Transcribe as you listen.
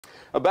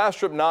A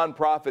Bastrop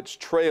nonprofit's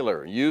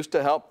trailer used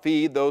to help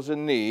feed those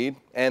in need,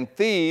 and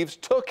thieves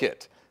took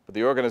it. But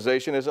the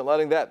organization isn't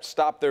letting that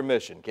stop their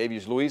mission.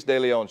 KVUE's Luis De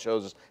Leon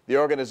shows us the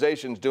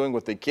organization's doing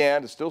what they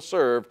can to still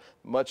serve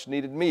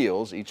much-needed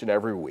meals each and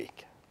every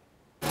week.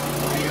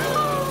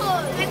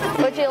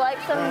 Would you like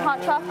some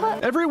hot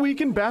chocolate? Every week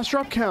in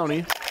Bastrop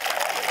County,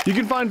 you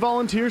can find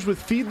volunteers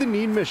with Feed the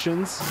Need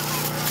missions,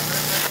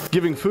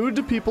 giving food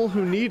to people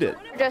who need it.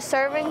 Just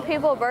serving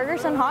people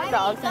burgers and hot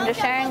dogs and just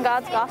sharing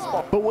God's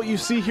gospel. But what you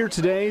see here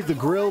today, the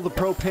grill, the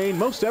propane,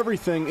 most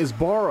everything is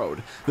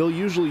borrowed. They'll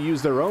usually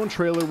use their own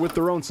trailer with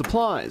their own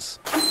supplies.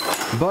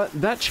 But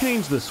that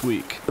changed this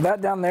week.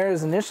 That down there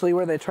is initially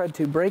where they tried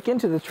to break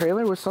into the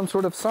trailer with some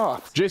sort of saw.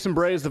 Jason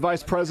Bray is the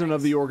vice president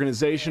of the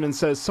organization and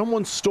says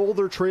someone stole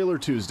their trailer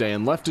Tuesday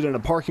and left it in a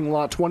parking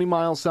lot 20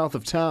 miles south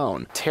of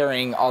town.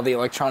 Tearing all the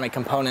electronic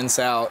components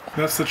out.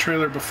 That's the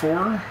trailer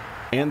before.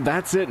 And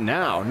that's it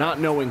now, not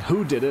knowing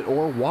who did it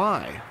or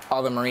why.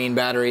 All the marine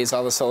batteries,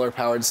 all the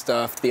solar-powered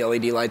stuff, the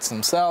LED lights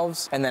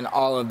themselves, and then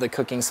all of the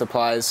cooking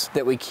supplies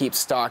that we keep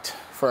stocked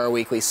for our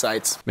weekly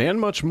sites. And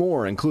much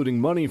more,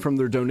 including money from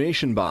their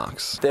donation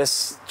box.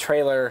 This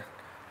trailer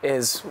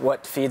is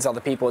what feeds all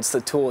the people. It's the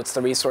tool, it's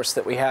the resource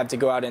that we have to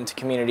go out into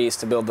communities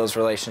to build those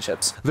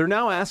relationships. They're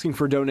now asking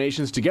for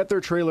donations to get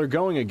their trailer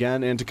going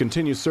again and to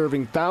continue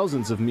serving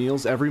thousands of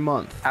meals every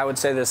month. I would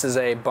say this is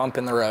a bump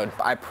in the road.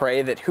 I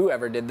pray that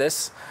whoever did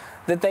this,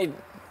 that they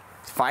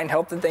find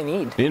help that they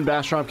need. In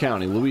Bastrop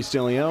County, Luis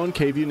De Leon,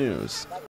 KVUE News.